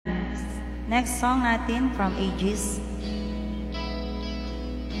Next song, I think, from Aegis.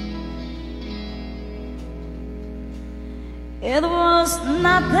 It was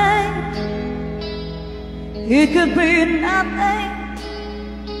nothing, it could be nothing.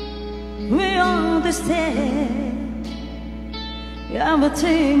 We understand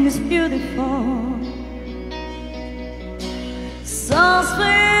everything is beautiful. So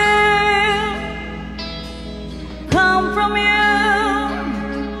sweet, come from you.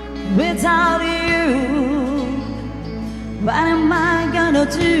 Without you, what am I gonna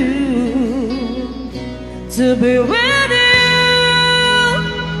do to be with you?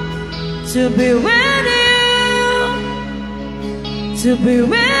 To be with you, to be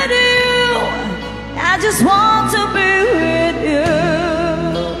with you, I just want to be with you.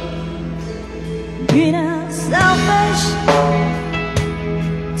 Be not selfish,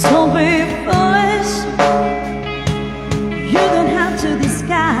 don't be foolish. You don't have to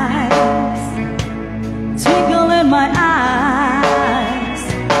disguise twinkle in my eyes.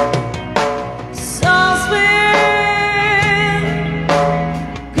 So sweet,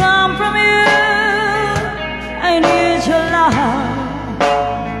 come from you. I need your love,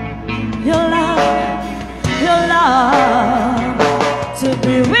 your love, your love. To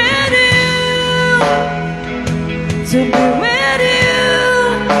be with you, to be with you,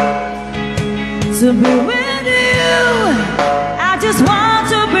 to be with you. I just want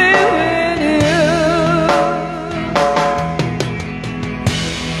to be with you.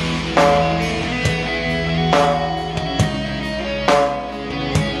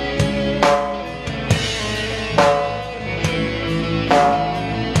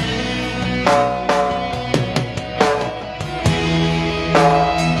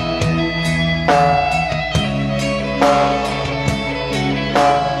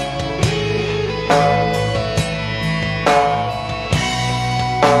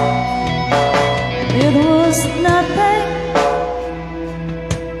 It was nothing,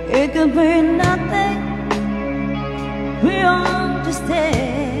 it could be nothing. We understand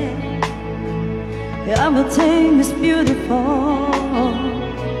everything is beautiful.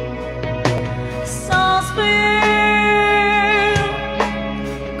 So sweet,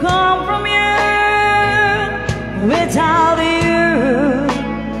 come from you. Without you,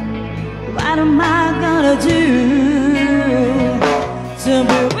 what am I gonna do to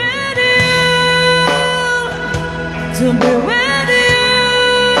be with you? To be with you,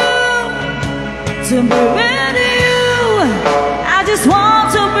 to be with you, I just want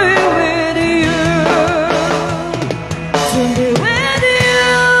to be with you. To be with you,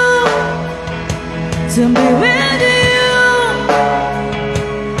 to be with you,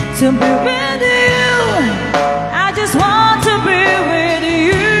 to be with you, I just want to be with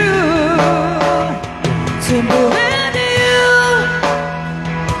you. To be with you,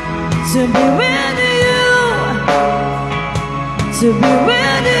 to be with you, to be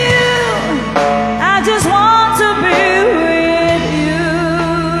with you.